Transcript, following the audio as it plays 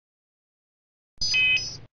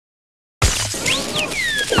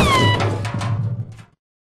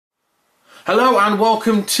Hello and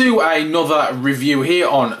welcome to another review here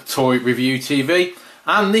on Toy Review TV,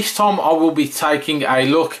 and this time I will be taking a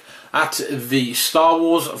look at the Star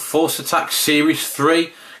Wars Force Attax Series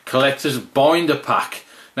 3 Collector's Binder Pack.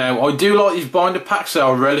 Now I do like these binder packs, they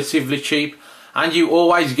are relatively cheap and you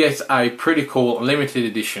always get a pretty cool limited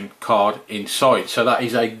edition card inside, so that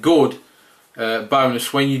is a good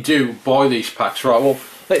bonus when you do buy these packs. Right, well,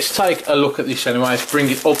 let's take a look at this anyway. Let's bring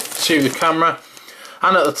it up to the camera.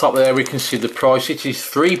 And at the top there we can see the price. It is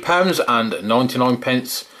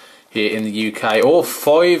 £3.99 here in the UK, or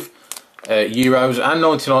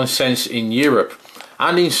 €5.99 in Europe.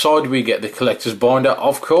 And inside we get the collector's binder,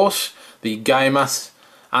 of course, the game mat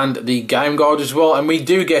and the game guide as well. And we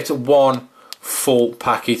do get one full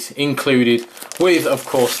packet included with, of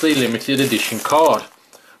course, the limited edition card,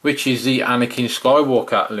 which is the Anakin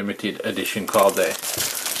Skywalker limited edition card there.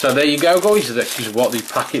 So there you go guys, this is what the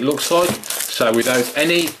packet looks like. So without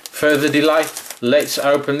any further delay, let's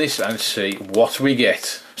open this and see what we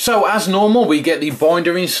get. So as normal, we get the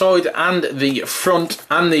binder inside and the front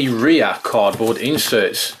and the rear cardboard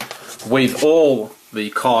inserts with all the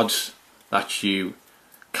cards that you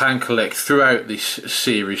can collect throughout this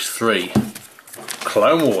Series 3,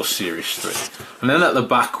 Clone Wars Series 3. And then at the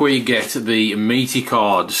back we get the meaty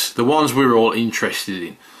cards, the ones we're all interested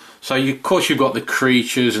in. So of course you've got the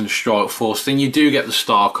creatures and Strike Force, then you do get the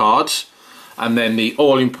star cards, and then the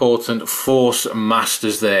all-important Force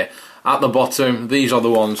Masters there at the bottom. These are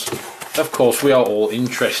the ones, of course, we are all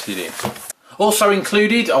interested in. Also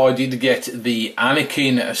included, I did get the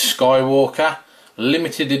Anakin Skywalker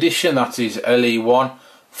limited edition, that is LE1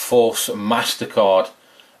 Force Master card.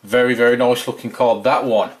 Very, very nice looking card, that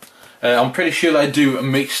one. I'm pretty sure they do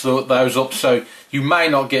mix those up, so you may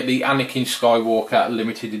not get the Anakin Skywalker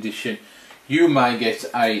limited edition. You may get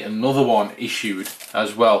another one issued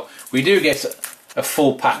as well. We do get a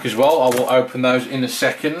full pack as well. I will open those in a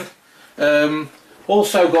second.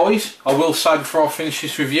 Also guys, I will say before I finish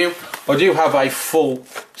this review, I do have a full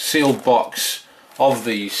sealed box of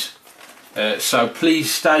these. So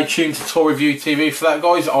please stay tuned to Toy Review TV for that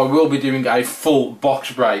guys. I will be doing a full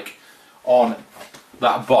box break on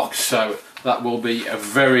that box, so that will be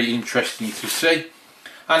very interesting to see.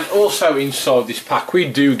 And also inside this pack we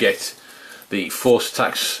do get the Force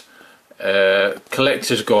Attax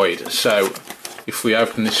collector's guide. So if we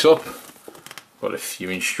open this up, got a few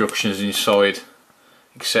instructions inside,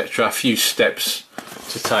 etc., a few steps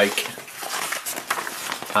to take,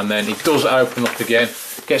 and then it does open up again.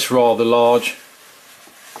 It gets rather large.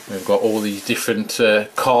 We've got all these different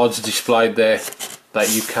cards displayed there that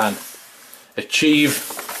you can achieve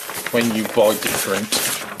when you buy different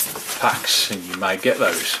packs, and you may get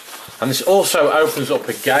those. And this also opens up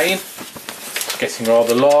again. It's getting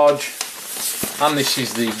rather large, and this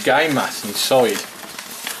is the game mat inside.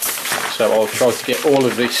 So I'll try to get all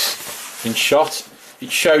of this in shot.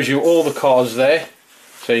 It shows you all the cards there,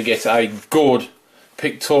 so you get a good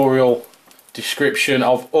pictorial description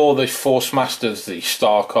of all the Force Masters, the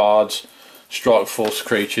star cards, Strike Force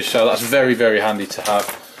creatures, so that's very, very handy to have.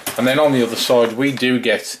 And then on the other side we do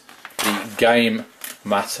get the game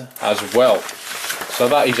mat as well. So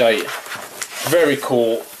that is a very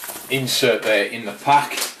cool insert there in the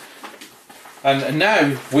pack. And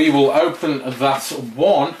now we will open that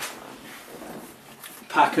one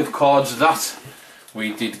pack of cards that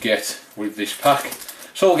we did get with this pack.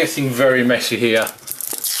 It's all getting very messy here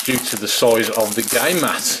due to the size of the game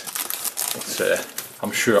mat, but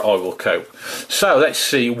I'm sure I will cope. So let's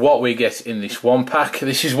see what we get in this one pack.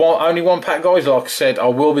 This is only one pack guys. Like I said, I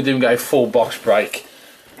will be doing a full box break,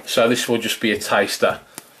 so this will just be a taster.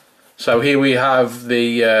 So here we have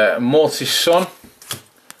the Mortis Son,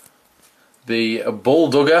 the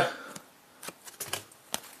Bulldugger,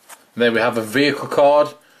 then we have a vehicle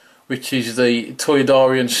card, which is the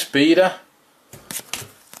Toydarian Speeder,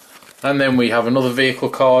 and then we have another vehicle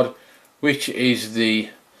card, which is the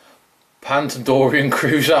Pantadorian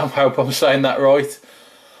Cruiser. I hope I'm saying that right.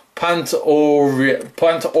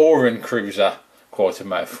 Pantadorian Cruiser. Quite a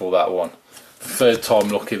mouthful that one. Third time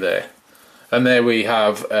lucky there. And there we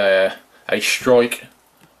have a Strike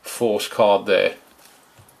Force card there,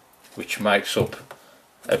 which makes up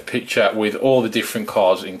a picture with all the different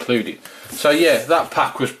cards included. So yeah, that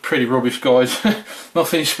pack was pretty rubbish guys.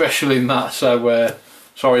 Nothing special in that, so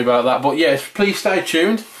sorry about that. But yes, please stay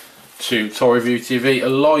tuned to Toy Review TV.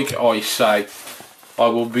 Like I say, I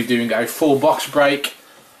will be doing a full box break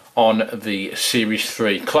on the Series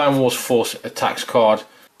 3 Clone Wars Force Attax card.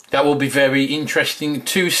 That will be very interesting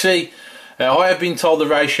to see. I have been told the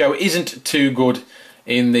ratio isn't too good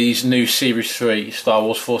in these new Series 3 Star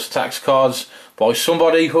Wars Force Attax cards by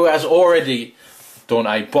somebody who has already done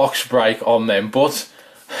a box break on them, but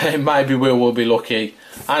maybe we will be lucky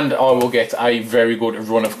and I will get a very good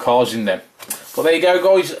run of cards in them. But there you go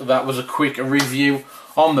guys, that was a quick review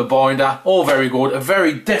on the binder. All very good,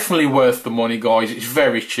 very definitely worth the money guys. It's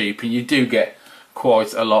very cheap and you do get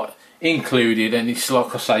quite a lot included, and it's,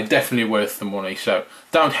 like I say, definitely worth the money. So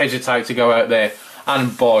don't hesitate to go out there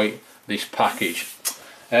and buy this package.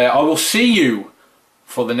 I will see you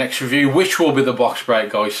for the next review, which will be the box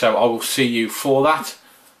break guys, so I will see you for that.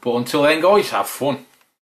 But until then guys, have fun.